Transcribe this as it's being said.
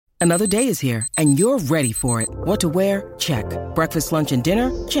Another day is here, and you're ready for it. What to wear? Check. Breakfast, lunch, and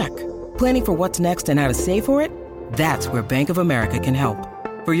dinner? Check. Planning for what's next and how to save for it? That's where Bank of America can help.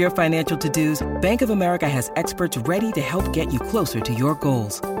 For your financial to-dos, Bank of America has experts ready to help get you closer to your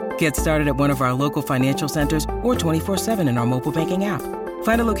goals. Get started at one of our local financial centers or 24/7 in our mobile banking app.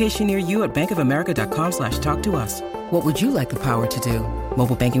 Find a location near you at bankofamerica.com/talktous. What would you like the power to do?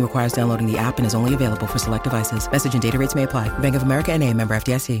 Mobile banking requires downloading the app and is only available for select devices. Message and data rates may apply. Bank of America N.A., member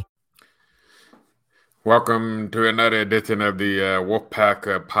FDIC. Welcome to another edition of the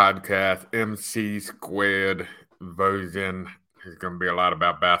Wolfpacker Podcast, MC squared version. There's going to be a lot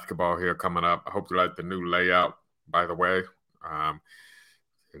about basketball here coming up. I hope you like the new layout, by the way. A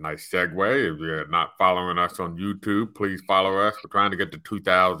nice segue. If you're not following us on YouTube, please follow us. We're trying to get to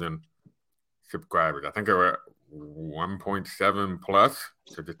 2,000 subscribers. I think we're at 1.7 plus,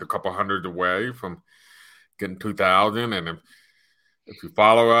 so just a couple hundred away from getting 2,000. And if you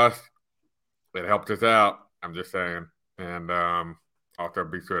follow us, it helps us out, I'm just saying. And also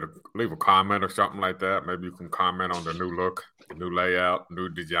be sure to leave a comment or something like that. Maybe you can comment on the new look, the new layout, new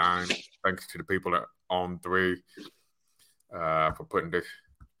design. Thanks to the people at On3 for putting this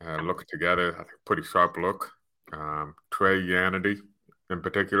look together. I think pretty sharp look. Trey Yanity in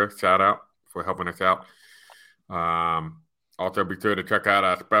particular, shout out for helping us out. Also be sure to check out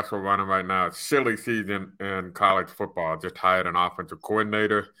our special running right now. It's silly season in college football. Just hired an offensive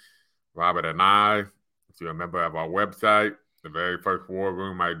coordinator. Robert and I, if you're a member of our website, the very first war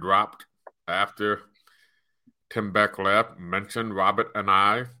room I dropped after Tim Beck left mentioned Robert and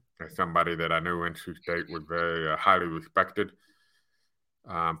I as somebody that I knew NC State was very highly respected.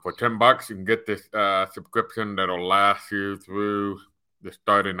 For $10, you can get this subscription that'll last you through the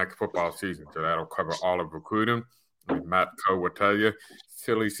start of next football season. So that'll cover all of recruiting. As Matt Coe will tell you,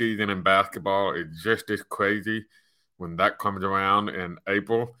 silly season in basketball is just as crazy when that comes around in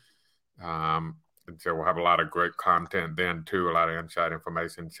April. And so we'll have a lot of great content then, too, a lot of inside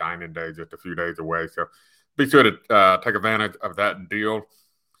information. Signing day just a few days away. So be sure to take advantage of that deal.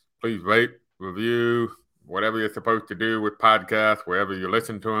 Please rate, review, whatever you're supposed to do with podcasts, wherever you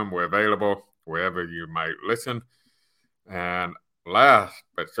listen to them, we're available, wherever you might listen. And last,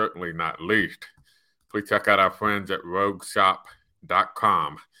 but certainly not least, please check out our friends at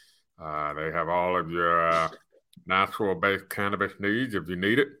rogueshop.com. They have all of your natural-based cannabis needs if you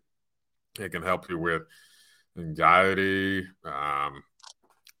need it. It can help you with anxiety,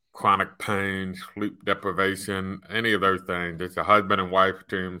 chronic pain, sleep deprivation, any of those things. It's a husband and wife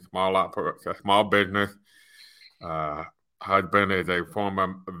team, small business. Husband is a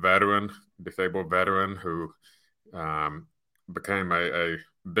former veteran, disabled veteran who became a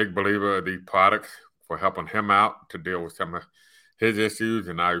big believer of these products for helping him out to deal with some of his issues,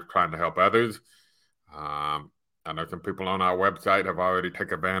 and now he's trying to help others. I know some people on our website have already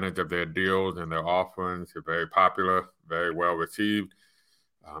taken advantage of their deals and their offerings. They're very popular, very well received.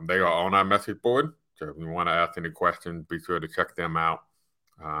 They are on our message board. So if you want to ask any questions, be sure to check them out.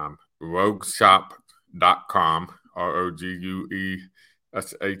 Rogueshop.com,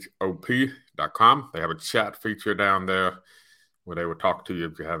 ROGUESHOP.com. They have a chat feature down there where they will talk to you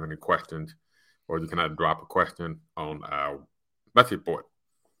if you have any questions, or you can drop a question on our message board.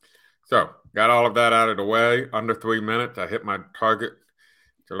 So, got all of that out of the way. Under 3 minutes, I hit my target.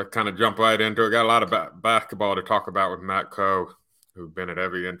 So, let's kind of jump right into it. Got a lot of basketball to talk about with Matt Coe, who's been at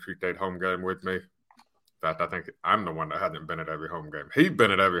every NC State home game with me. In fact, I think I'm the one that hasn't been at every home game. He's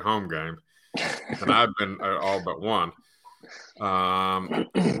been at every home game, and I've been at all but one.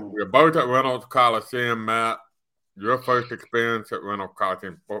 We're both at Reynolds Coliseum, Matt. Your first experience at Reynolds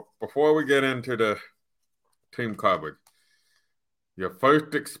Coliseum. Before we get into the team coverage, your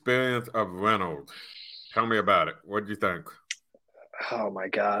first experience of Reynolds. Tell me about it. What did you think? Oh my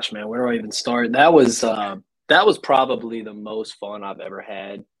gosh, man, where do I even start? That was probably the most fun I've ever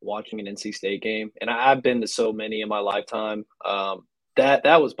had watching an NC State game, and I've been to so many in my lifetime.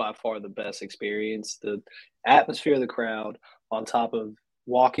 That was by far the best experience. The atmosphere of the crowd, on top of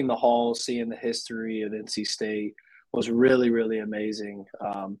walking the halls, seeing the history of NC State, was really, really amazing.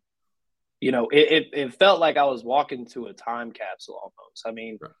 It felt like I was walking to a time capsule almost. I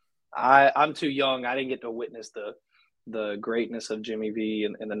mean, I'm too young. I didn't get to witness the greatness of Jimmy V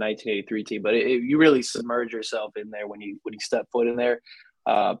and the 1983 team, but you really submerge yourself in there when you step foot in there.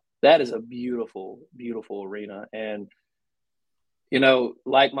 That is a beautiful, beautiful arena. And,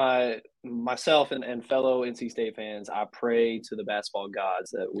 like myself and fellow NC State fans, I pray to the basketball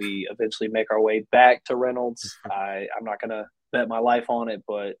gods that we eventually make our way back to Reynolds. I'm not going to bet my life on it,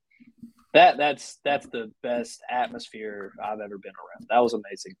 but that's the best atmosphere I've ever been around. That was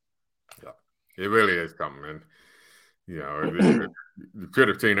amazing. Yeah, it really is something. And, You should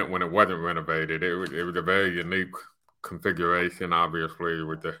have seen it when it wasn't renovated. It was a very unique configuration, obviously,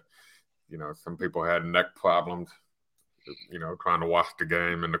 with some people had neck problems, trying to watch the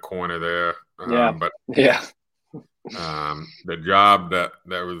game in the corner there. But the job that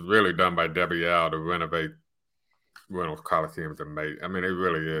was really done by WL to renovate Reynolds Coliseum is amazing. I mean, it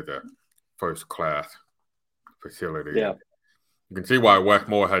really is a first-class facility. Yeah. You can see why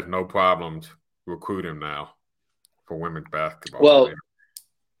Westmore has no problems recruiting now for women's basketball. Well,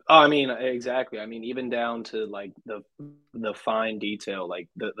 I mean, exactly. I mean, even down to like the fine detail, like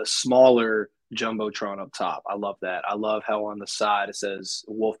the smaller jumbotron up top. I love that. I love how on the side it says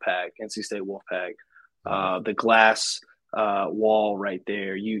Wolfpack, NC State Wolfpack. The glass wall right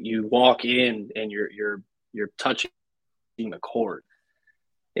there. You walk in and you're touching the court.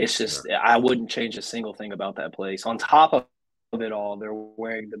 It's just I wouldn't change a single thing about that place. On top of it all, they're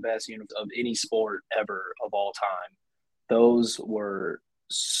wearing the best uniforms of any sport ever of all time. Those were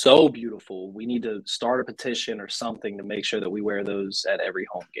so beautiful. We need to start a petition or something to make sure that we wear those at every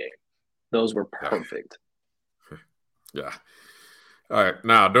home game. Those were perfect. Yeah. All right.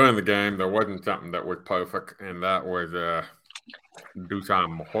 Now, during the game, there wasn't something that was perfect, and that was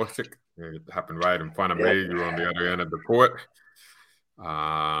Dusan Mahorsic. It happened right in front of me. You were on the other end of the court.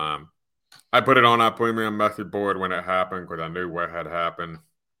 I put it on our premium message board when it happened because I knew what had happened.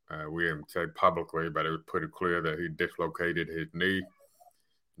 We didn't say publicly, but it was pretty clear that he dislocated his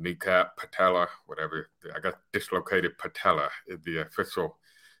kneecap, patella, whatever. I guess dislocated patella is the official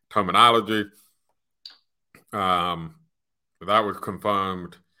terminology. That was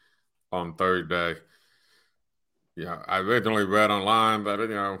confirmed on Thursday. Yeah, I originally read online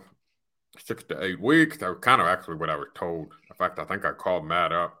that, 6 to 8 weeks. That was kind of actually what I was told. In fact, I think I called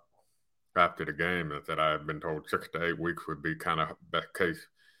Matt up after the game and said I had been told 6 to 8 weeks would be kind of best case.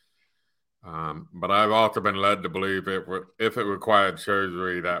 But I've also been led to believe if it required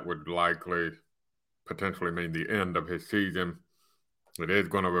surgery, that would likely potentially mean the end of his season. It is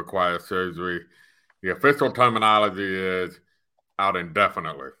going to require surgery. The official terminology is out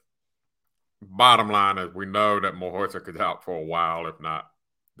indefinitely. Bottom line is we know that Mahorsic is out for a while, if not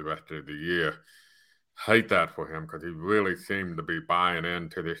the rest of the year. Hate that for him because he really seemed to be buying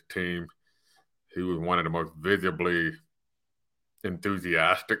into this team. He was one of the most visibly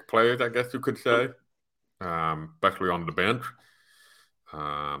enthusiastic players, I guess you could say, especially on the bench.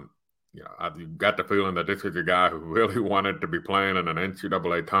 I got the feeling that this is a guy who really wanted to be playing in an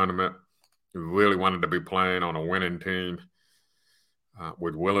NCAA tournament, who really wanted to be playing on a winning team,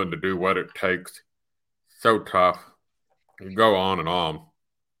 was willing to do what it takes. So tough. You go on and on.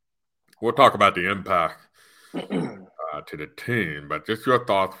 We'll talk about the impact to the team, but just your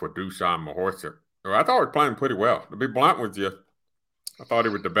thoughts for Dusan Mahorsic. I thought he was playing pretty well. To be blunt with you, I thought he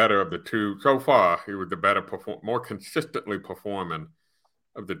was the better of the two. So far, he was the better, more consistently performing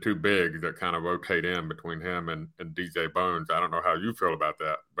of the two bigs that kind of rotate in between him and DJ Burns. I don't know how you feel about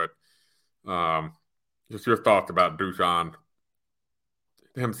that, but just your thoughts about Dusan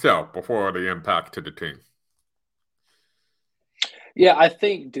himself before the impact to the team. Yeah, I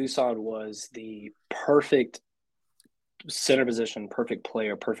think Dusan was the perfect center position, perfect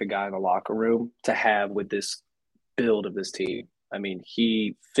player, perfect guy in the locker room to have with this build of this team. I mean,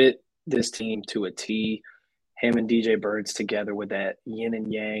 he fit this team to a T. Him and DJ Burns together with that yin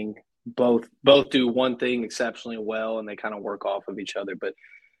and yang, both do one thing exceptionally well, and they kind of work off of each other. But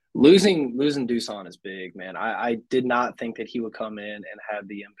losing Dusan is big, man. I did not think that he would come in and have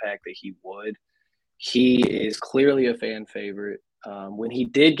the impact that he would. He is clearly a fan favorite. When he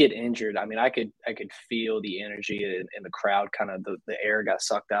did get injured, I mean, I could feel the energy in the crowd. Kind of the air got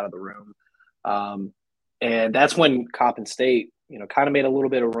sucked out of the room, and that's when Coppin State, kind of made a little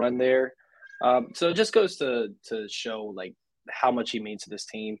bit of run there. So it just goes to show like how much he means to this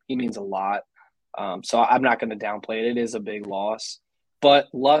team. He means a lot. So I'm not going to downplay it. It is a big loss, but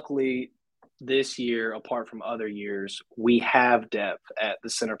luckily this year, apart from other years, we have depth at the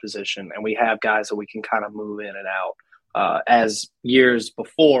center position, and we have guys that we can kind of move in and out. As years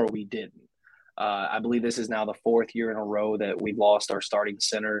before we didn't. I believe this is now the 4th year in a row that we've lost our starting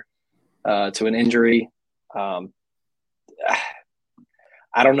center to an injury. I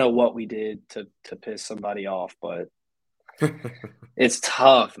don't know what we did to piss somebody off, but it's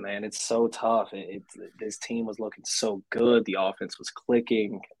tough, man. It's so tough. This team was looking so good. The offense was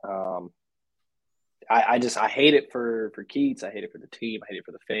clicking. I hate it for Keats. I hate it for the team. I hate it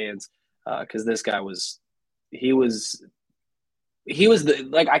for the fans because this guy was – he was the,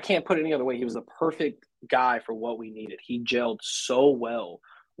 like, I can't put it any other way. He was the perfect guy for what we needed. He gelled so well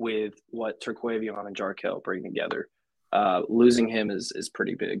with what Terquavion and Jarkel bring together. Losing him is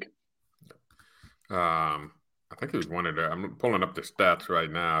pretty big. I I think he was one of the – I'm pulling up the stats right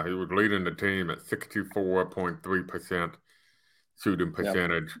now. He was leading the team at 64.3% shooting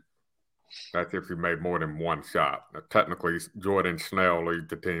percentage. Yep. That's if he made more than one shot. Now, technically, Jordan Snell leads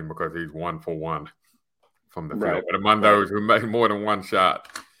the team because he's 1 for 1 from the field. But among those who made more than one shot,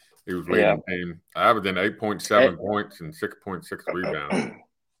 he was leading the team, averaging 8.7 points and 6.6 rebounds.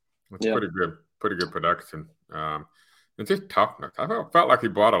 That's pretty good production. And just toughness. I felt like he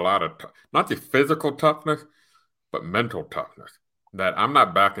brought a lot of not just physical toughness, but mental toughness. That I'm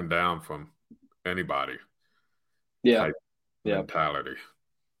not backing down from anybody. Type mentality.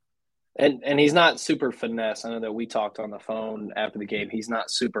 And he's not super finesse. I know that we talked on the phone after the game. He's not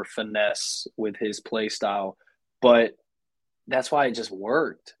super finesse with his play style, but that's why it just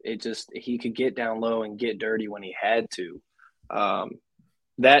worked. He could get down low and get dirty when he had to.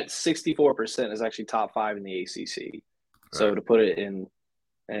 That 64% is actually top 5 in the ACC. So to put it in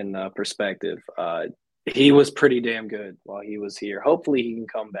perspective, he was pretty damn good while he was here. Hopefully he can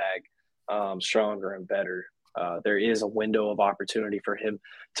come back stronger and better. There is a window of opportunity for him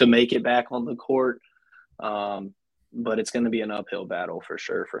to make it back on the court, but it's going to be an uphill battle for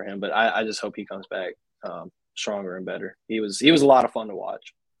sure for him. But I just hope he comes back stronger and better. He was a lot of fun to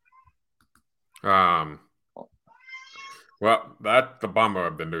watch. Well, that's the bummer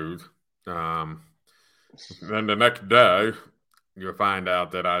of the news. Then the next day, you'll find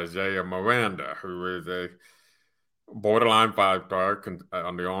out that Isaiah Miranda, who is a borderline 5-star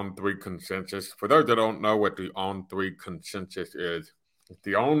on the on-3 consensus. For those that don't know what the on-3 consensus is, it's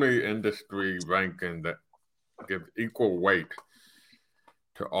the only industry ranking that gives equal weight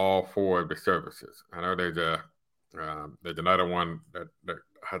to all 4 of the services. I know there's another one that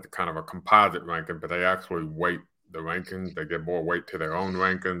has kind of a composite ranking, but they actually weight the rankings. They give more weight to their own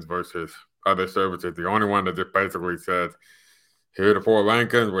rankings versus other services. The only one that just basically says, here are the 4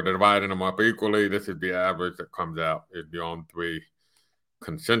 rankings. We're dividing them up equally. This is the average that comes out. Is the on-3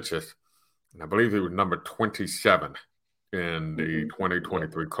 consensus. And I believe he was number 27 in the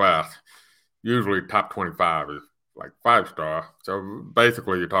 2023 class. Usually top 25 is like 5-star. So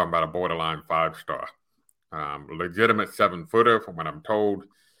basically you're talking about a borderline 5-star. Legitimate 7-footer, from what I'm told,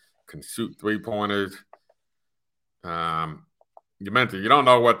 can shoot 3-pointers. You mentioned you don't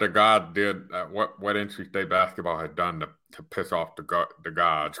know what the guards did, what NC State basketball had done to piss off the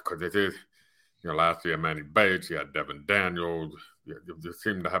guards, because it is, last year Manny Bates, you had Devin Daniels, you just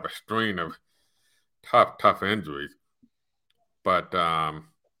seem to have a string of tough injuries. But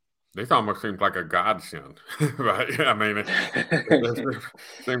this almost seems like a godsend, right? I mean, it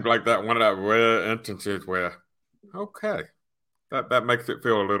seems like that one of that rare instances where, okay, that makes it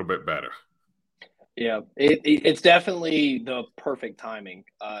feel a little bit better. Yeah, it's definitely the perfect timing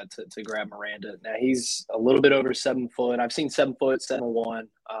to grab Miranda. Now, he's a little bit over 7 foot. I've seen 7 foot, 7'1",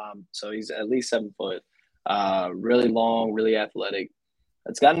 so he's at least 7 foot. Really long, really athletic.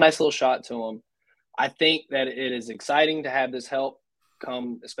 It's got a nice little shot to him. I think that it is exciting to have this help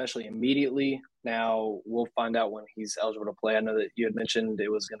come, especially immediately. Now, we'll find out when he's eligible to play. I know that you had mentioned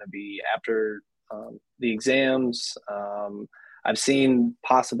it was going to be after the exams. I've seen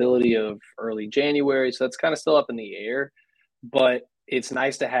possibility of early January, so that's kind of still up in the air. But it's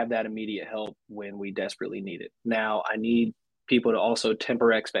nice to have that immediate help when we desperately need it. Now, I need people to also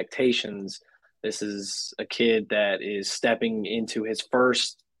temper expectations. This is a kid that is stepping into his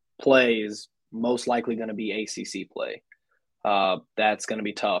first play, is most likely going to be ACC play. That's going to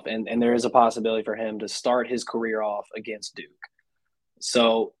be tough. And there is a possibility for him to start his career off against Duke.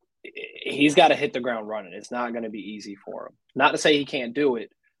 So he's got to hit the ground running. It's not going to be easy for him. Not to say he can't do it,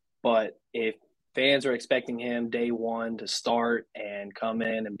 but if fans are expecting him day one to start and come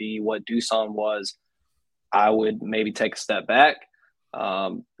in and be what Dusan was, I would maybe take a step back.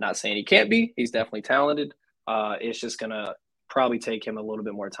 Not saying he can't be. He's definitely talented. It's just going to probably take him a little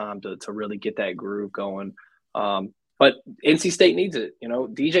bit more time to really get that groove going. But NC State needs it.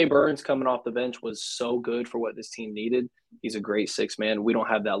 DJ Burns coming off the bench was so good for what this team needed. He's a great 6-man. We don't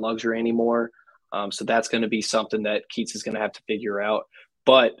have that luxury anymore. So that's going to be something that Keats is going to have to figure out.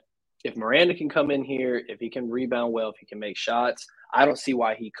 But if Miranda can come in here, if he can rebound well, if he can make shots, I don't see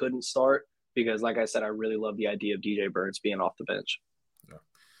why he couldn't start, because, like I said, I really love the idea of DJ Burns being off the bench. Yeah.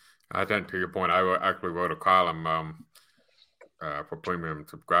 I think, to your point, I actually wrote a column for premium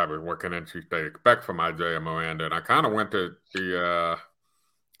subscribers, what can NC State expect from Isaiah Miranda? And I kind of went to the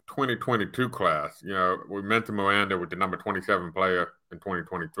 2022 class. We mentioned Miranda with the number 27 player in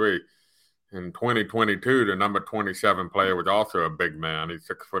 2023. In 2022, the number 27 player was also a big man. He's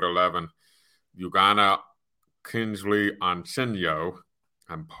 6'11". Ugana Kinsley Onsenyo,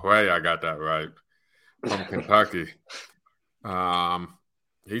 and pray I got that right, from Kentucky.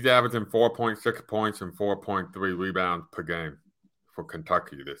 He's averaging 4.6 points and 4.3 rebounds per game for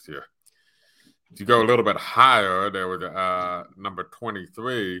Kentucky this year. If you go a little bit higher, there was number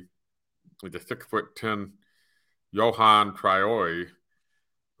 23 with the 6'10" Johan Traore,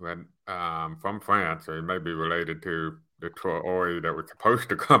 from France. So he may be related to the Traore that was supposed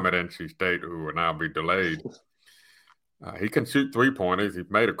to come at NC State, who will now be delayed. He can shoot three-pointers. He's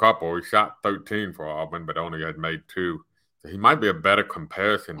made a couple. He shot 13 for Auburn, but only had made 2. So he might be a better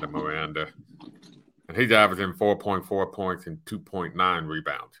comparison to Miranda. And he's averaging 4.4 points and 2.9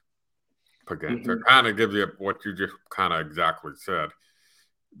 rebounds per game. Mm-hmm. So it kind of gives you what you just kind of exactly said.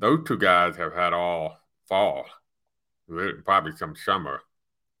 Those two guys have had all fall, probably some summer,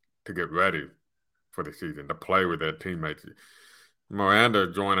 to get ready for the season, to play with their teammates.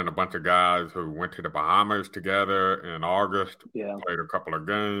 Miranda joining a bunch of guys who went to the Bahamas together in August, played a couple of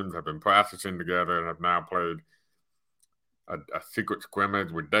games, have been practicing together, and have now played a secret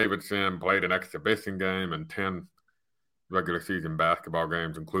scrimmage with Davidson, played an exhibition game and 10 regular season basketball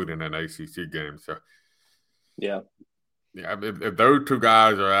games, including an ACC game. So, if those two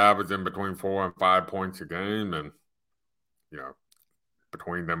guys are averaging between 4 and 5 points a game, and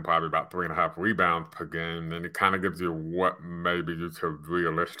between them probably about 3.5 rebounds per game, then it kind of gives you what maybe you should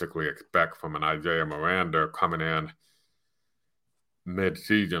realistically expect from an Isaiah Miranda coming in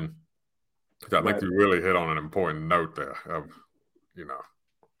mid-season. So I think you really hit on an important note there of,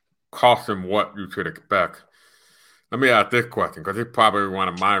 caution what you should expect. Let me ask this question, because it's probably one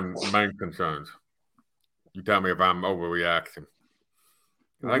of my main concerns. You tell me if I'm overreacting.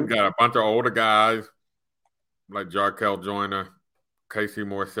 I think got a bunch of older guys like Jarkel Joyner, Casey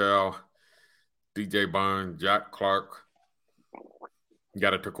Morsell, DJ Burns, Jack Clark. You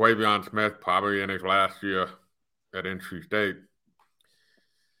got a Terquavion Smith probably in his last year at NC State.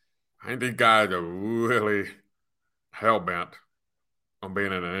 I think these guys are really hell-bent on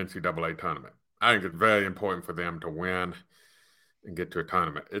being in an NCAA tournament. I think it's very important for them to win and get to a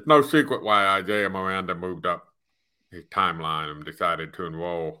tournament. It's no secret why Isaiah Miranda moved up his timeline and decided to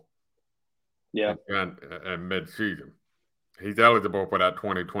enroll in mid-season. He's eligible for that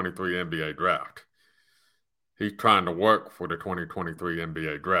 2023 NBA draft. He's trying to work for the 2023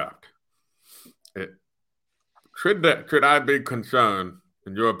 NBA draft. Should I be concerned,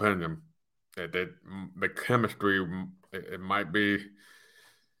 in your opinion, that the chemistry, it might be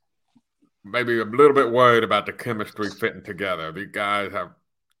maybe a little bit worried about the chemistry fitting together? These guys have,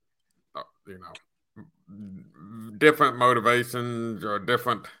 different motivations or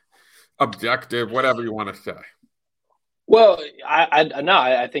different objectives, whatever you want to say. Well,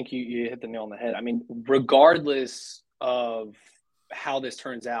 I think you hit the nail on the head. I mean, regardless of how this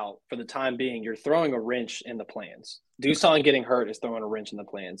turns out, for the time being, you're throwing a wrench in the plans. Doosan getting hurt is throwing a wrench in the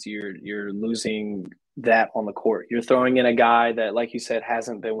plans. You're losing that on the court. You're throwing in a guy that, like you said,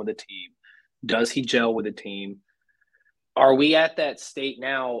 hasn't been with the team. Does he gel with the team? Are we at that state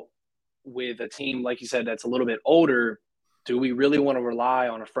now with a team, like you said, that's a little bit older? Do we really want to rely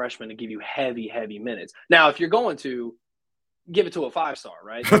on a freshman to give you heavy, heavy minutes? Now, if you're going to give it to a 5-star,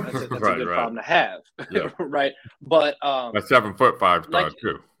 right? That's a good problem to have, right? But a 7-foot 5-star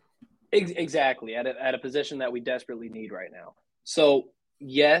too. Exactly, at a position that we desperately need right now. So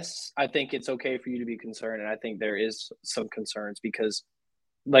yes, I think it's okay for you to be concerned, and I think there is some concerns because,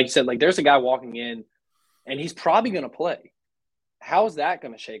 like you said, there's a guy walking in, and he's probably going to play. How is that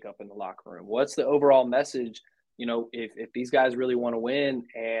going to shake up in the locker room? What's the overall message? If these guys really want to win,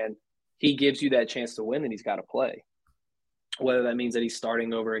 and he gives you that chance to win, then he's got to play. Whether that means that he's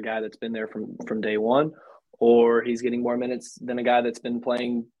starting over a guy that's been there from day one, or he's getting more minutes than a guy that's been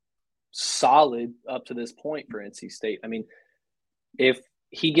playing solid up to this point for NC State. I mean, if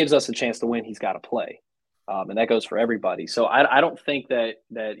he gives us a chance to win, he's got to play. And that goes for everybody. So I don't think that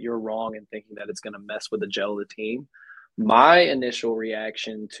you're wrong in thinking that it's going to mess with the gel of the team. My initial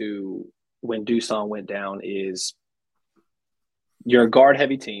reaction to when Doosan went down is you're a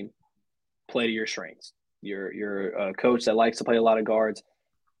guard-heavy team, play to your strengths. You're a coach that likes to play a lot of guards.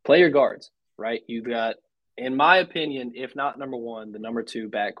 Play your guards, right? You've got, in my opinion, if not number one, the number 2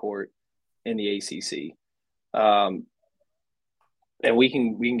 backcourt in the ACC. And we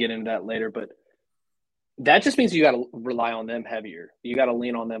can get into that later, but that just means you got to rely on them heavier. You got to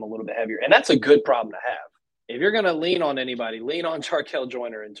lean on them a little bit heavier, and that's a good problem to have. If you're going to lean on anybody, lean on Jarkel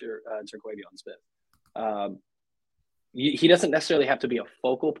Joyner and Terquavion Smith. He doesn't necessarily have to be a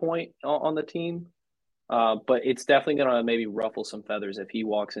focal point on the team. But it's definitely going to maybe ruffle some feathers if he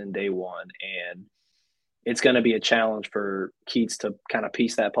walks in day one, and it's going to be a challenge for Keats to kind of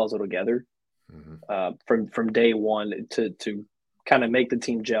piece that puzzle together from day one to kind of make the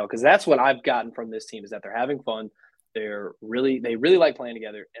team gel. Because that's what I've gotten from this team is that they're having fun. They really like playing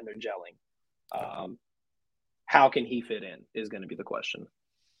together, and they're gelling. How can he fit in is going to be the question.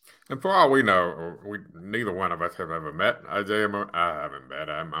 And for all we know, neither one of us have ever met Isaiah Miranda. I haven't met.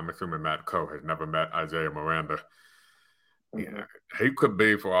 I'm assuming Matt Coe has never met Isaiah Miranda. Mm-hmm. Yeah, he could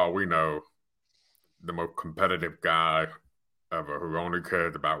be, for all we know, the most competitive guy ever who only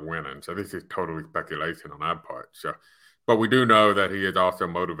cares about winning. So this is totally speculation on our part. So, but we do know that he is also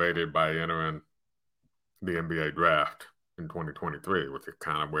motivated by entering the NBA draft in 2023, which is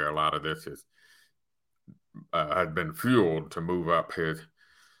kind of where a lot of this has been fueled to move up his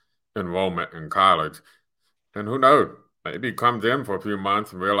enrollment in college. And who knows? Maybe he comes in for a few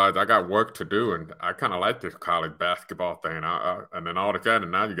months and realizes I got work to do, and I kind of like this college basketball thing. And then all of a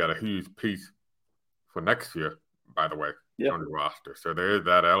sudden, now you got a huge piece for next year, by the way, on the roster. So there is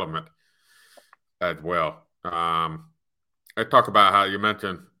that element as well. Let's talk about how you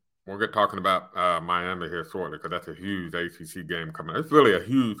mentioned we'll get talking about Miami here shortly because that's a huge ACC game coming. It's really a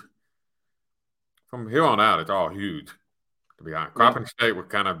huge. From here on out, it's all huge. To be honest, Coppin State was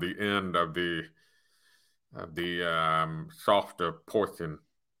kind of the end of the softer portion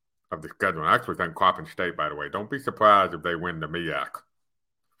of the schedule. I actually think Coppin State, by the way, don't be surprised if they win the MEAC.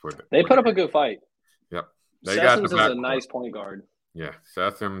 They put up a good fight. Yep. Sessions is a nice point guard. Yeah,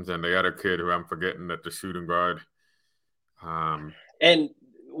 Sessions and the other kid who I'm forgetting at the shooting guard. And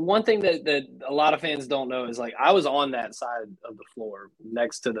one thing that a lot of fans don't know is, like, I was on that side of the floor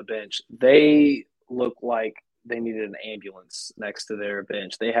next to the bench. They look like they needed an ambulance next to their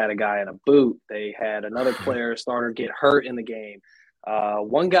bench. They had a guy in a boot. They had another player starter get hurt in the game.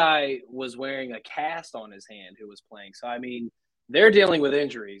 One guy was wearing a cast on his hand who was playing. So, I mean, they're dealing with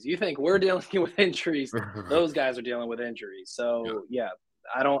injuries. You think we're dealing with injuries. Those guys are dealing with injuries. So, yeah,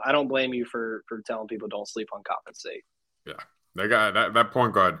 I don't blame you for telling people don't sleep on Coppin State. Yeah. They got that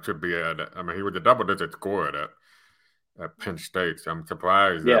point guard should be he was a double-digit scorer at Penn State. So I'm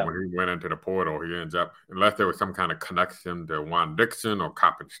surprised that when he went into the portal, he ends up, unless there was some kind of connection to Juan Dixon or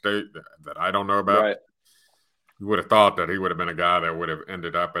Coppin State that I don't know about. Right. You would have thought that he would have been a guy that would have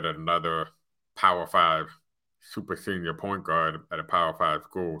ended up at another Power 5 super senior point guard at a Power 5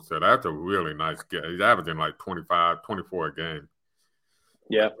 school. So that's a really nice get. He's averaging like 25, 24 a game.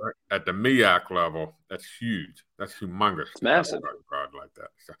 Yeah. At the MEAC level, that's huge. That's humongous. It's massive. Guard like that.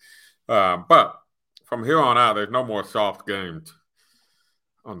 So, but from here on out, there's no more soft games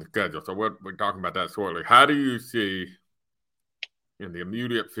on the schedule. So we're talking about that shortly. How do you see in the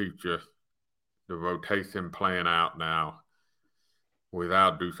immediate future the rotation playing out now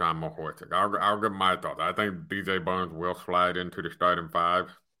without Dusan Mahorcic? I'll give my thoughts. I think DJ Burns will slide into the starting 5.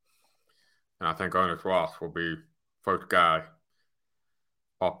 And I think Ernest Ross will be first guy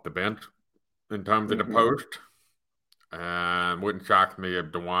off the bench in terms of the post. And wouldn't shock me if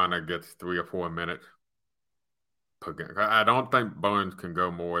Dewana gets 3 or 4 minutes per game. I don't think Burns can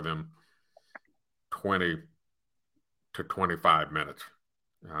go more than 20 to 25 minutes.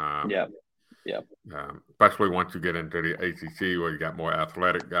 Especially once you get into the ACC where you got more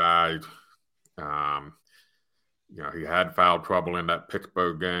athletic guys. He had foul trouble in that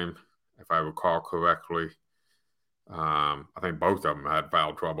Pittsburgh game, if I recall correctly. I think both of them had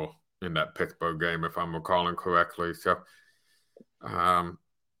foul trouble in that Pittsburgh game, if I'm recalling correctly. So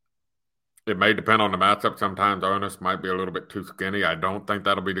it may depend on the matchup. Sometimes Ernest might be a little bit too skinny. I don't think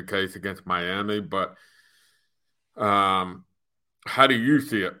that'll be the case against Miami. But how do you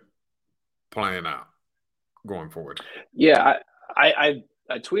see it playing out going forward? Yeah, I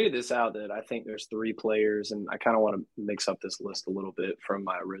tweeted this out that I think there's 3 players, and I kind of want to mix up this list a little bit from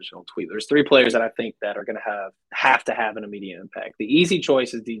my original tweet. There's 3 players that I think that are going to have to have an immediate impact. The easy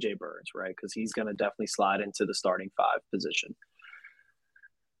choice is DJ Burns, right? Because he's going to definitely slide into the starting 5 position.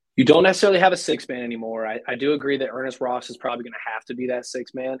 You don't necessarily have a 6-man anymore. I do agree that Ernest Ross is probably going to have to be that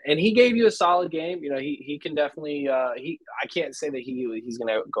 6-man, and he gave you a solid game. He can definitely. I can't say that he's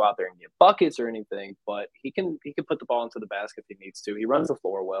going to go out there and get buckets or anything, but he can put the ball into the basket if he needs to. He runs the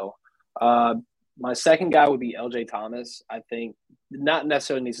floor well. My second guy would be LJ Thomas. I think not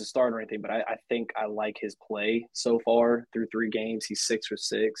necessarily needs to start or anything, but I think I like his play so far through 3 games. He's 6 for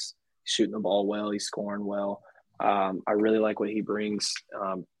 6, he's shooting the ball well, he's scoring well. I really like what he brings.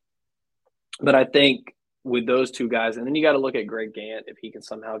 But I think with those 2 guys, and then you got to look at Greg Gant. If he can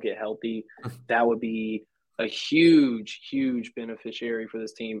somehow get healthy, that would be a huge, huge beneficiary for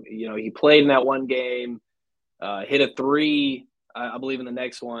this team. He played in that one game, hit a 3, I believe, in the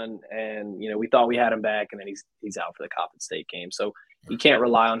next one, and we thought we had him back, and then he's out for the Coppin State game. So you can't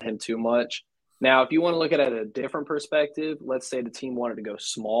rely on him too much. Now, if you want to look at it at a different perspective, let's say the team wanted to go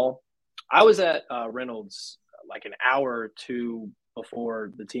small. I was at Reynolds like an hour or 2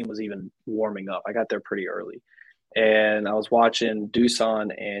 before the team was even warming up. I got there pretty early. and I was watching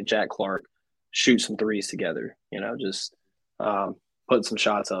Doosan and Jack Clark shoot some threes together, just putting some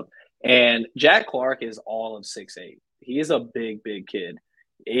shots up. And Jack Clark is all of 6'8". He is a big, big kid.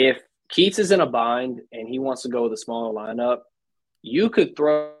 If Keats is in a bind and he wants to go with a smaller lineup, you could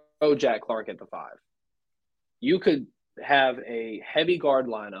throw Jack Clark at the 5. You could have a heavy guard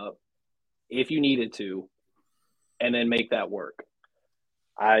lineup if you needed to, and then make that work.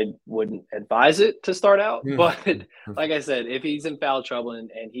 I wouldn't advise it to start out, but like I said, if he's in foul trouble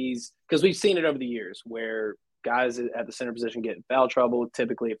and he's – because we've seen it over the years where guys at the center position get in foul trouble.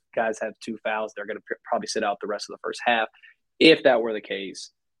 Typically, if guys have 2 fouls, they're going to probably sit out the rest of the first half. If that were the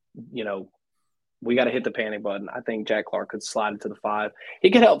case, we got to hit the panic button. I think Jack Clark could slide into the 5.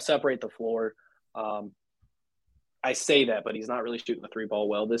 He could help separate the floor. I say that, but he's not really shooting the 3-ball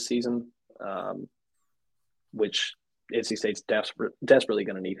well this season, which NC State's desperately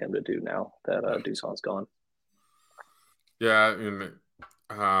going to need him to do now that Doosan's gone. Yeah, and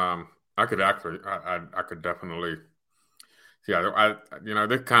I could definitely see.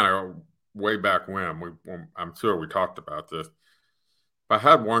 This kind of way back when I'm sure we talked about this. But I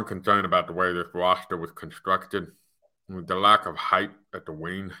had one concern about the way this roster was constructed, the lack of height at the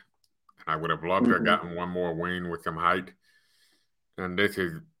wing. I would have loved to have gotten one more wing with some height. And this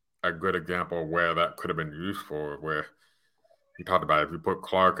is a good example of where that could have been useful, where you talked about if you put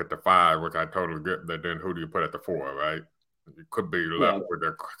Clark at the 5, which I totally get, then who do you put at the 4, right? You could be left with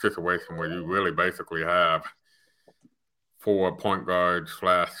a situation where you really basically have 4 point guards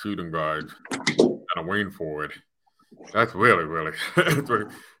 / shooting guards and a wing forward. That's really, really –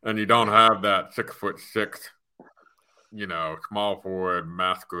 and you don't have that 6'6", small forward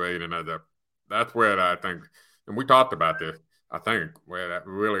masquerading as a – that's where I think – and we talked about this, I think, where that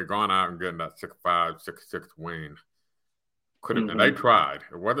really gone out and getting that 6'5", 6'6" wing. Couldn't and they tried.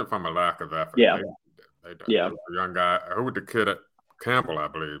 It wasn't from a lack of effort. Yeah. They the young guy, who was the kid at Campbell, I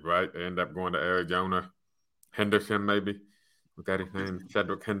believe, right? They ended up going to Arizona. Henderson, maybe. Was that his name?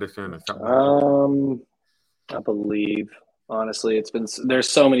 Cedric Henderson or something like that? I believe. Honestly, there's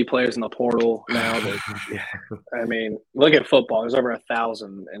so many players in the portal now that I mean, look at football. There's over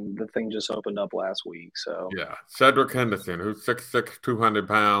 1,000, and the thing just opened up last week. So yeah, Cedric Henderson, who's 6'6", 200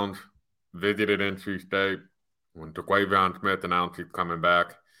 pounds, visited NC State. When Jaquavion Smith announced he's coming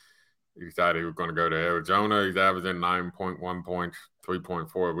back, he decided he was going to go to Arizona. He's averaging 9.1 points,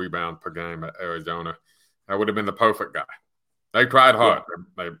 3.4 rebounds per game at Arizona. That would have been the perfect guy. They tried hard.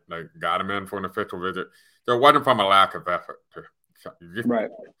 Yeah. They got him in for an official visit. So it wasn't from a lack of effort.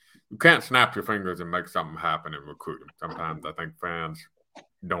 You can't snap your fingers and make something happen in recruiting. Sometimes I think fans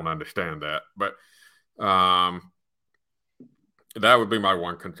don't understand that. But that would be my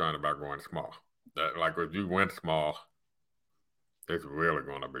one concern about going small. That, like, if you went small, it's really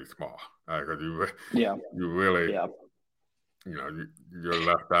going to be small. Because you really, you're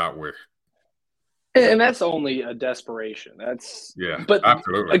left out with. And that's only a desperation. But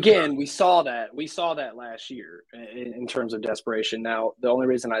absolutely. Again, we saw that last year in terms of desperation. Now, the only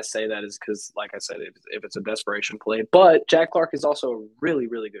reason I say that is because, like I said, if it's a desperation play, but Jack Clark is also a really,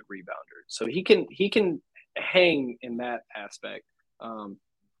 really good rebounder, so he can hang in that aspect.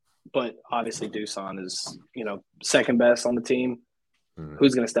 But obviously, Doosan is second best on the team.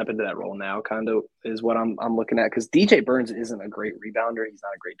 Who's going to step into that role now? Kind of is what I'm looking at, because DJ Burns isn't a great rebounder. He's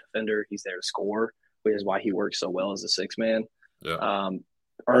not a great defender. He's there to score, which is why he works so well as a 6-man. Yeah.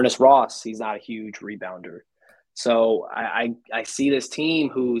 Ernest Ross, he's not a huge rebounder. So I see this team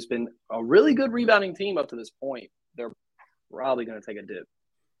who's been a really good rebounding team up to this point. They're probably going to take a dip.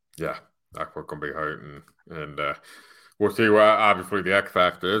 Yeah, that's what's going to be hurting. And we'll see what obviously the X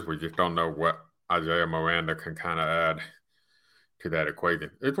factor is. We just don't know what Isaiah Miranda can kind of add to that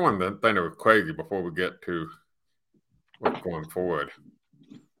equation. It's one thing that was crazy before we get to what's going forward.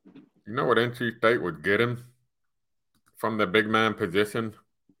 You know what NC State was getting from the big man position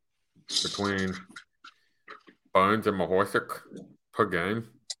between Burns and Mahorsic per game?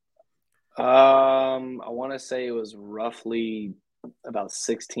 I want to say it was roughly about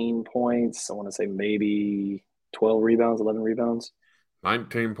 16 points. I want to say maybe 12 rebounds, 11 rebounds.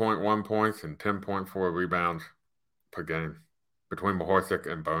 19.1 points and 10.4 rebounds per game between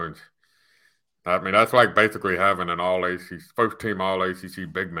Mahorsic and Burns. I mean, that's like basically having an first-team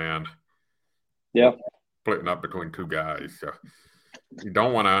all-ACC big man. Yeah. Splitting up between two guys. So you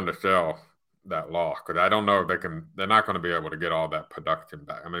don't want to undersell that loss, because I don't know if they're not going to be able to get all that production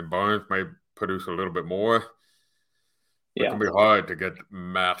back. I mean, Burns may produce a little bit more. Yeah. It's going to be hard to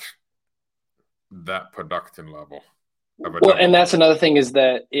match that production level. of a Well, double. and that's another thing is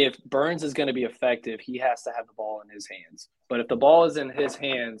that if Burns is going to be effective, he has to have the ball in his hands. But if the ball is in his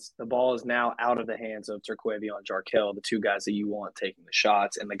hands, the ball is now out of the hands of Terquavion and Jarkel, the two guys that you want taking the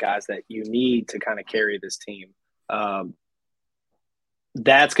shots and the guys that you need to kind of carry this team.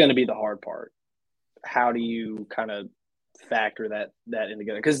 That's going to be the hard part. How do you kind of factor that in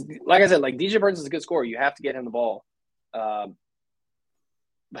together? Because, like I said, like DJ Burns is a good scorer. You have to get him the ball.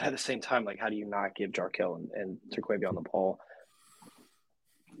 But at the same time, like, how do you not give Jarkel and Terquavion the ball?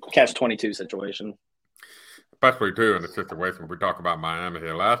 Catch-22 situation. Especially, too, in the situation we talk about Miami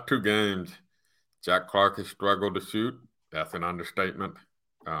here. Last two games, Jack Clark has struggled to shoot. That's an understatement.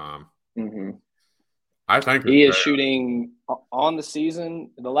 I think he is shooting on the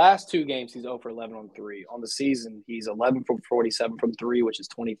season. The last two games, he's 0 for 11 on 3. On the season, he's 11 for 47 from 3, which is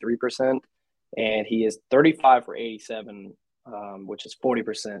 23%. And he is 35 for 87, which is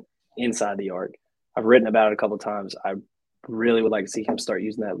 40% inside the arc. I've written about it a couple of times. I really would like to see him start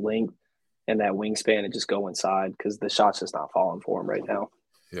using that length and that wingspan and just go inside because the shot's just not falling for him right now.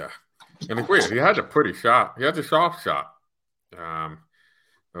 Yeah. And it's weird. He had a pretty shot. He had a soft shot.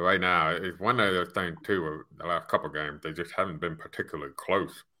 But right now, it's one other thing, too, the last couple of games, they just haven't been particularly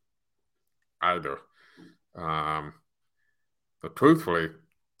close either. But truthfully,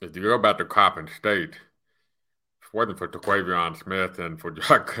 if you go back to Coppin State, if it wasn't for Terquavion Smith and for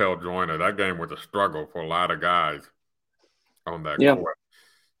Jarkel Joyner, that game was a struggle for a lot of guys on that court.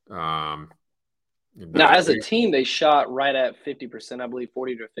 Now, as a team, they shot right at 50%, I believe,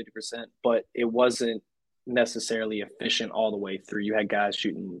 40 to 50%, but it wasn't necessarily efficient all the way through. You had guys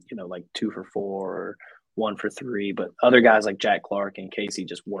shooting, like 2 for 4 or 1 for 3, but other guys like Jack Clark and Casey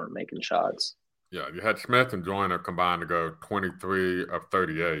just weren't making shots. Yeah, you had Smith and Joyner combined to go 23 of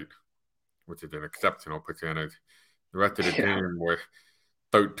 38, which is an exceptional percentage. The rest of the team was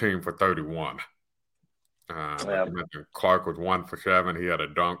 13 for 31. Clark was 1 for 7. He had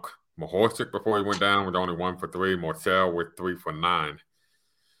a dunk. Mahorsic, before he went down, was only 1 for 3. Morcell was 3 for 9.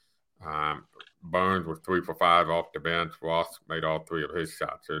 Burns was 3 for 5 off the bench. Ross made all 3 of his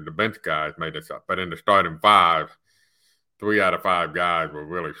shots. So the bench guys made this up. But in the starting 5, 3 out of 5 guys were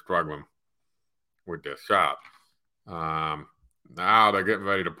really struggling with their shot. Now they're getting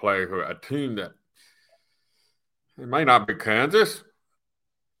ready to play a team that it may not be Kansas,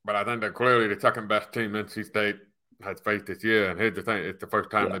 but I think they're clearly the second best team NC State has faced this year. And here's the thing, it's the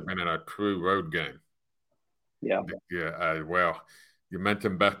first time they've been in a true road game. Yeah. As well. You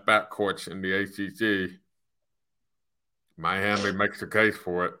mentioned best backcourts in the ACC. Miami makes the case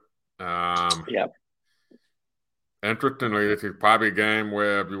for it. Interestingly, this is probably a game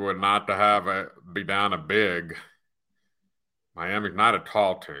where if you were not to be down a big, Miami's not a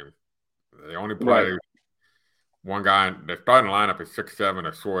tall team. They only play one guy. Their starting lineup is 6'7"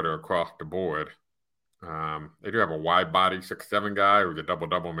 or shorter across the board. They do have a wide body 6'7" guy who's a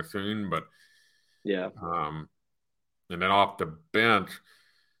double-double machine, but and then off the bench,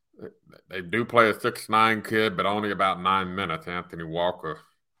 they do play a 6'9" kid, but only about 9 minutes, Anthony Walker.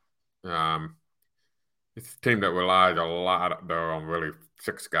 It's a team that relies a lot, though, on really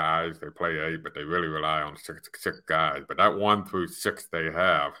 6 guys. They play 8, but they really rely on six guys. But that 1 through 6 they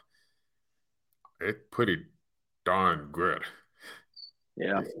have, it's pretty darn good.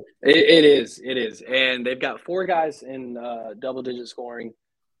 Yeah, it is. It is. And they've got 4 guys in double-digit scoring.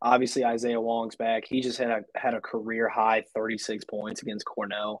 Obviously, Isaiah Wong's back. He just had a career-high 36 points against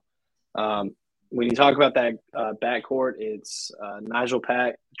Cornell. When you talk about that backcourt, it's Nigel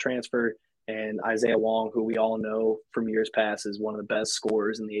Pack, transfer, and Isaiah Wong, who we all know from years past is one of the best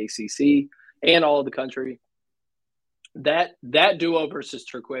scorers in the ACC and all of the country. That duo versus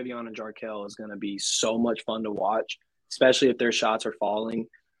Terquavion and Jarkel is going to be so much fun to watch, especially if their shots are falling.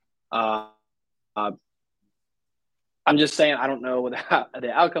 I'm just saying I don't know what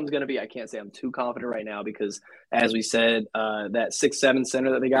the outcome's going to be. I can't say I'm too confident right now because, as we said, that 6'7"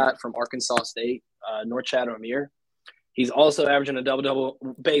 center that they got from Arkansas State, Norchad Amir, he's also averaging a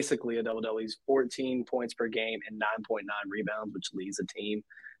double-double, basically a double-double. He's 14 points per game and 9.9 rebounds, which leads the team.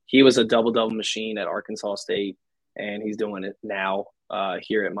 He was a double-double machine at Arkansas State, and he's doing it now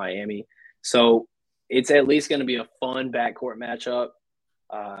here at Miami. So it's at least going to be a fun backcourt matchup.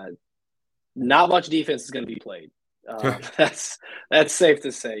 Not much defense is going to be played. That's safe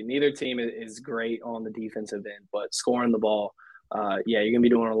to say. Neither team is great on the defensive end, but scoring the ball, you're going to be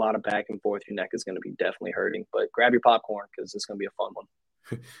doing a lot of back and forth. Your neck is going to be definitely hurting, but grab your popcorn because it's going to be a fun one.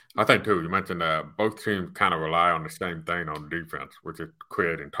 I think, too, you mentioned both teams kind of rely on the same thing on defense, which is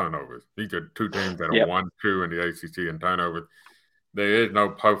creating turnovers. These are 2 teams that are 1-2 in the ACC in turnovers. There is no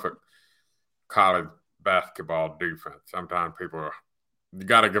perfect college basketball defense. Sometimes you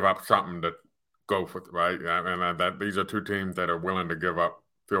got to give up something to go for it, right? I mean, that these are two teams that are willing to give up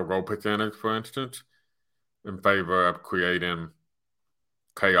field goal percentage, for instance, in favor of creating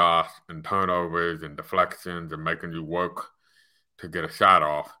chaos and turnovers and deflections and making you work to get a shot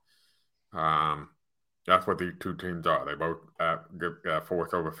off. That's what these two teams are. They both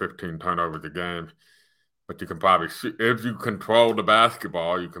force over 15 turnovers a game. But you can probably see, if you control the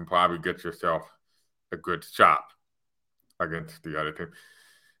basketball, you can probably get yourself a good shot against the other team.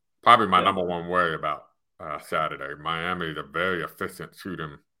 Probably my number one worry about Saturday. Miami is a very efficient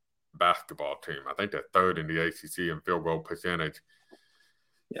shooting basketball team. I think they're third in the ACC in field goal percentage.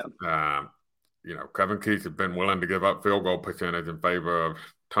 Yeah. Kevin Keith has been willing to give up field goal percentage in favor of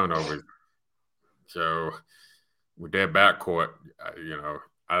turnovers. So with their backcourt, I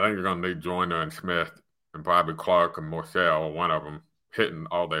think you're going to need Joyner and Smith and probably Clark and Morcell, or one of them, hitting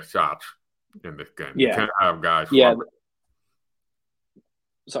all their shots in this game. Yeah. You can't have guys slumping.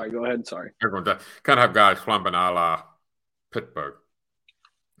 Sorry, go ahead. Sorry. Can't have guys slumping a la Pittsburgh.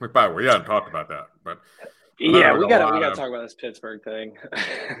 Which, by the way, we haven't talked about that. But yeah, we got to talk about this Pittsburgh thing.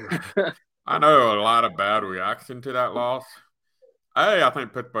 I know a lot of bad reaction to that loss. I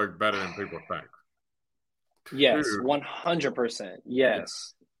think Pittsburgh's better than people think. Yes, 100%.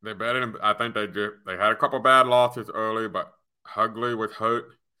 Yes. They're better than I think they had a couple bad losses early, but Hugley was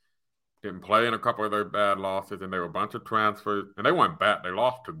hurt. Didn't play in a couple of their bad losses, and there were a bunch of transfers. And they weren't bad. They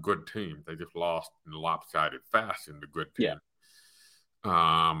lost to good teams. They just lost in lopsided fashion to good teams.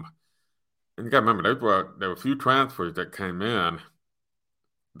 Yeah. And you got to remember, there were a few transfers that came in,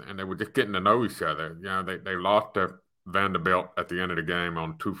 and they were just getting to know each other. They lost to Vanderbilt at the end of the game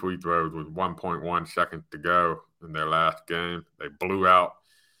on 2 free throws with 1.1 seconds to go in their last game. They blew out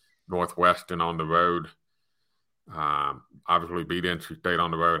Northwestern on the road. Obviously beat NC State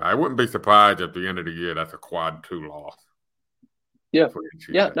on the road. I wouldn't be surprised at the end of the year that's a quad 2 loss. Yeah.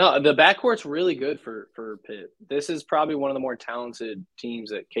 No, the backcourt's really good for Pitt. This is probably one of the more talented teams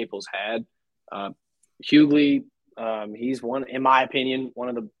that Capel's had. Hugley, he's one, in my opinion, one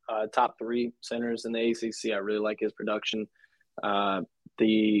of the top 3 centers in the ACC. I really like his production.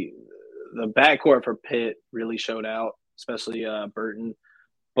 The backcourt for Pitt really showed out, especially Burton.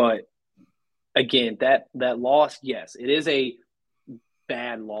 But again, that loss, yes, it is a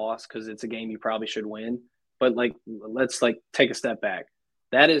bad loss because it's a game you probably should win. But let's take a step back.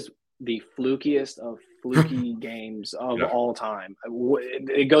 That is the flukiest of fluky games of all time.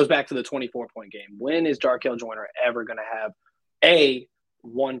 It goes back to the 24-point game. When is Jarkel Joyner ever going to have A,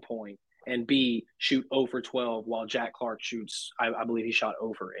 1 point, and B, shoot 0 for 12 while Jack Clark shoots, I believe he shot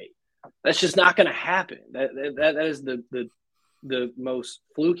 0 for 8. That's just not going to happen. That is the most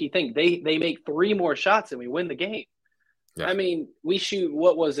fluky thing. They make 3 more shots and we win the game. Yeah. I mean, we shoot,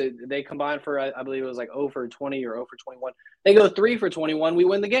 what was it? They combined for, I believe it was 0 for 20 or 0 for 21. They go 3 for 21. We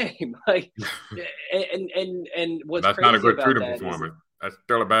win the game. And what's that's crazy not a good about shooting that performance. That's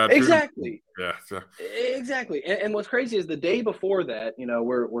still a bad exactly. Yeah. So. Exactly. And what's crazy is the day before that,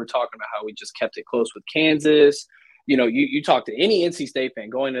 we're talking about how we just kept it close with Kansas. You talk to any NC State fan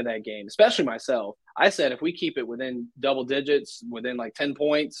going into that game, especially myself. I said, if we keep it within double digits, within 10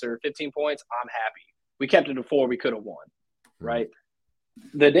 points or 15 points, I'm happy. We kept it to 4. We could have won. Right.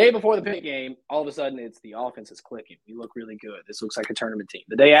 The day before the Pitt game, all of a sudden it's the offense is clicking. We look really good. This looks like a tournament team.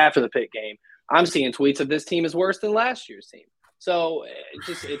 The day after the Pitt game, I'm seeing tweets of this team is worse than last year's team. So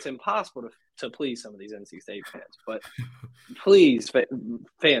it's impossible to please some of these NC State fans. But please,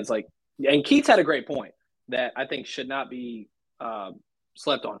 fans, and Keats had a great point that I think should not be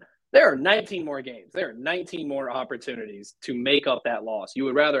slept on. There are 19 more games. There are 19 more opportunities to make up that loss. You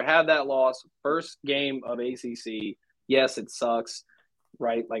would rather have that loss first game of ACC. Yes, it sucks,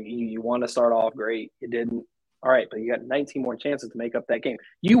 right? You want to start off great. It didn't. All right, but you got 19 more chances to make up that game.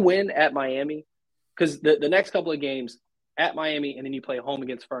 You win at Miami because the next couple of games at Miami and then you play home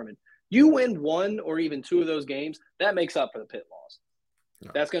against Furman. You win 1 or even 2 of those games, that makes up for the Pitt loss.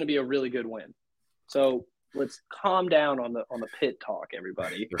 Yeah. That's going to be a really good win. So let's calm down on the Pitt talk,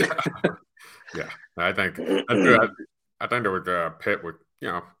 everybody. Yeah, I think that's good. I think there was Pitt with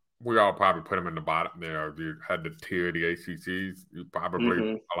we all probably put them in the bottom there. If you had to tier the ACCs, you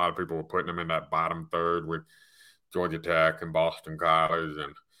probably a lot of people were putting them in that bottom third with Georgia Tech and Boston College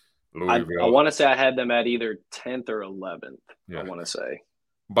and Louisville. I want to say I had them at either 10th or 11th. Yeah. I want to say.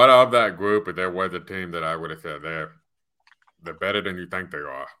 But of that group, if there was a team that I would have said they're better than you think they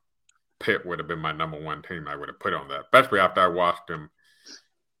are, Pitt would have been my number 1 team I would have put on that, especially after I watched them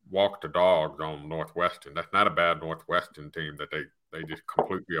walk the dogs on Northwestern. That's not a bad Northwestern team that they just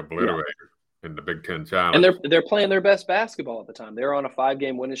completely obliterated in the Big Ten Challenge. And they're playing their best basketball at the time. They're on a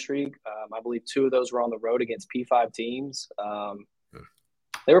 5-game winning streak. I believe 2 of those were on the road against P5 teams.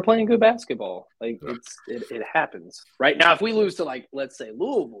 They were playing good basketball. Like Yeah. it happens. Right now, if we lose to like let's say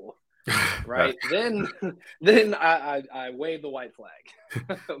Louisville, right, then I wave the white flag.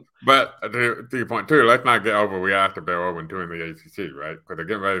 But to your point too, let's not get overreactive. They're 0-2 in the ACC, right? Because they're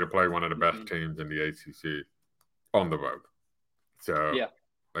getting ready to play one of the best teams in the ACC on the road. So yeah,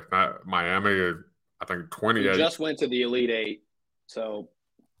 let's not. Miami is, I think, 28. we just went to the Elite Eight, so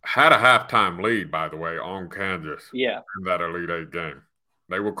had a halftime lead, by the way, on Kansas. Yeah, in that Elite Eight game,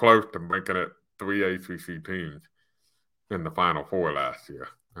 they were close to making it 3 ACC teams in the Final Four last year.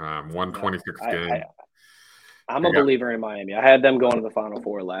 126 game. I'm a believer in Miami. I had them going to the Final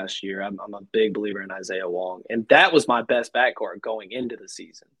Four last year. I'm a big believer in Isaiah Wong, and that was my best backcourt going into the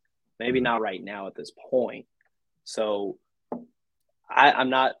season. Maybe not right now at this point. So I'm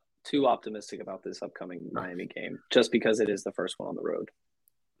not too optimistic about this upcoming Miami game, just because it is the first one on the road.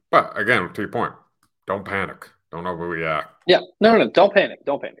 But again, to your point, don't panic. Don't overreact. Yeah, no. Don't panic.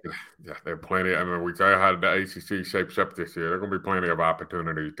 Don't panic. Yeah, there are plenty. I mean, we saw how the ACC shapes up this year. There are going to be plenty of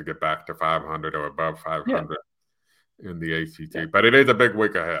opportunities to get back to 500 or above 500 in the ACC. Yeah. But it is a big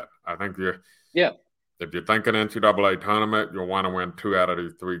week ahead. I think if you're thinking NCAA tournament, you'll want to win 2 out of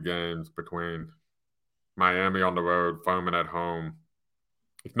these 3 games between Miami on the road, Furman at home.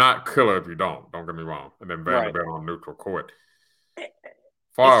 It's not killer if you don't get me wrong. And then Vanderbilt on neutral court. It's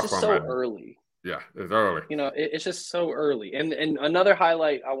just so early. Yeah, it's early. It's just so early. And another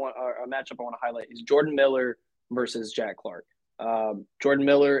highlight a matchup I want to highlight is Jordan Miller versus Jack Clark. Jordan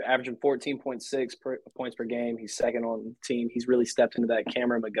Miller averaging 14.6 points per game. He's second on the team. He's really stepped into that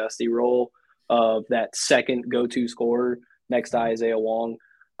Cameron McGusty role of that second go-to scorer next to Isaiah Wong.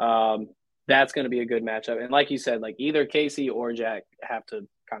 That's going to be a good matchup. And like you said, like either Casey or Jack have to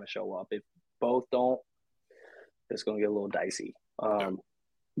kind of show up. If both don't, it's going to get a little dicey.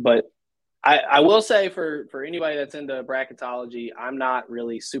 But I will say for anybody that's into bracketology, I'm not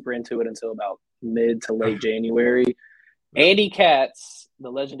really super into it until about mid to late January. Andy Katz, the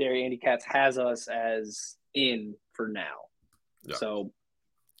legendary Andy Katz, has us as in for now. Yeah. So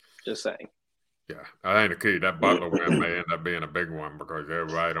just saying. Yeah, I think the key, that Butler win may end up being a big one because they're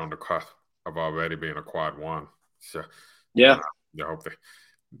right on the cusp of already being a quad 1. So yeah, I hope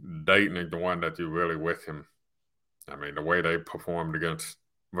Dayton is the one that you really with him. I mean, the way they performed against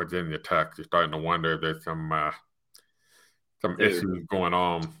Virginia Tech, you're starting to wonder if there's some issues going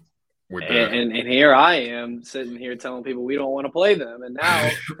on with that. And here I am sitting here telling people we don't want to play them, and now.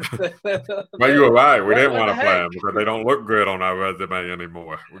 Well, you were right. We didn't want to play them because they don't look good on our resume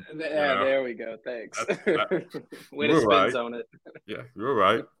anymore. There we go. Thanks. Way to spin zone it. Yeah, you were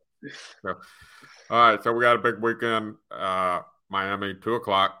right. So, all right, so we got a big weekend. Miami,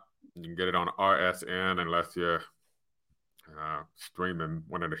 2:00. You can get it on RSN unless you're streaming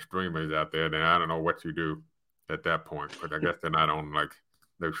one of the streamers out there. Then I don't know what you do at that point, but I guess they're not on like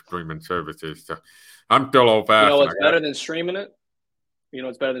those streaming services. So I'm still old-fashioned. You know what's better than streaming it?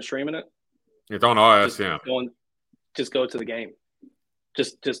 It's on RSN. Just go to the game.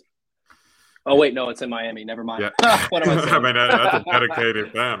 Just. Oh wait, no, it's in Miami. Never mind. Yeah. What am I saying? I mean, that's a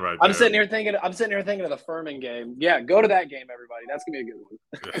dedicated fan right there. I'm sitting here thinking of the Furman game. Yeah, go to that game, everybody. That's gonna be a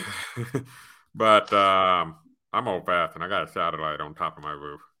good one. But I'm old-fashioned. I got a satellite on top of my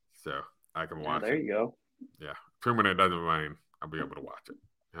roof, so I can watch it. There you go. Yeah, when it doesn't rain, I'll be able to watch it.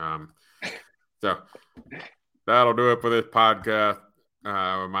 So that'll do it for this podcast.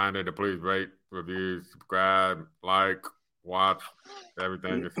 Reminder to please rate, review, subscribe, like, watch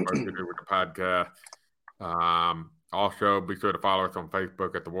everything you're supposed to do with the podcast. Also, be sure to follow us on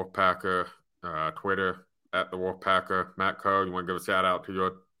Facebook at the Wolfpacker, Twitter at the Wolfpacker. Matt Coe, you want to give a shout out to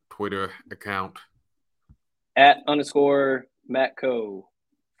your Twitter account? @_Matt Coe.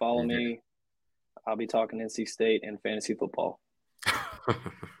 Follow me. I'll be talking NC State and fantasy football.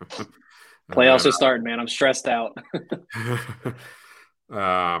 Playoffs are starting, man. I'm stressed out.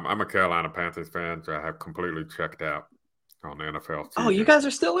 I'm a Carolina Panthers fan, so I have completely checked out on the NFL season. Oh, you guys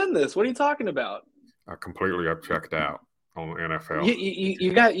are still in this. What are you talking about? I completely have checked out on the NFL.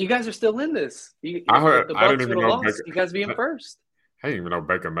 You guys are still in this. I didn't even know you guys being first. I didn't even know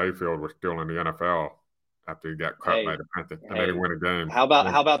Baker Mayfield was still in the NFL after he got cut by the Panthers. And they didn't win a game. How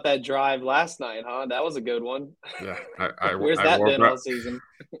about that drive last night, huh? That was a good one. Yeah. Where's that been all season?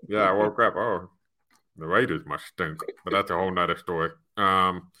 Yeah, I woke up. Oh, the Raiders must stink. But that's a whole nother story.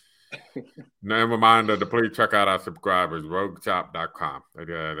 Now, reminder to please check out our subscribers, rogueshop.com.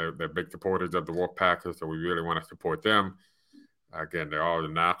 They're big supporters of the Wolfpacker, so we really want to support them. Again, they're all the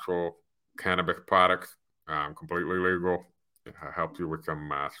natural cannabis products, completely legal. It helps you with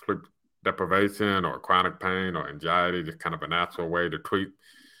some sleep deprivation or chronic pain or anxiety, just kind of a natural way to treat.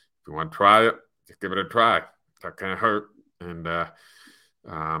 If you want to try it, just give it a try. That can't hurt. And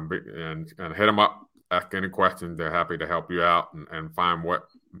and hit them up. Ask any questions. They're happy to help you out and find what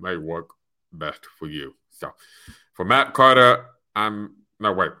may work best for you. So for Matt Carter, For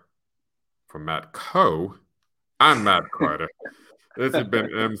Matt Coe, I'm Matt Carter. This has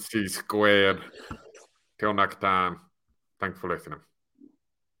been MC Squared. Till next time, thanks for listening.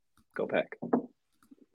 Go Pack.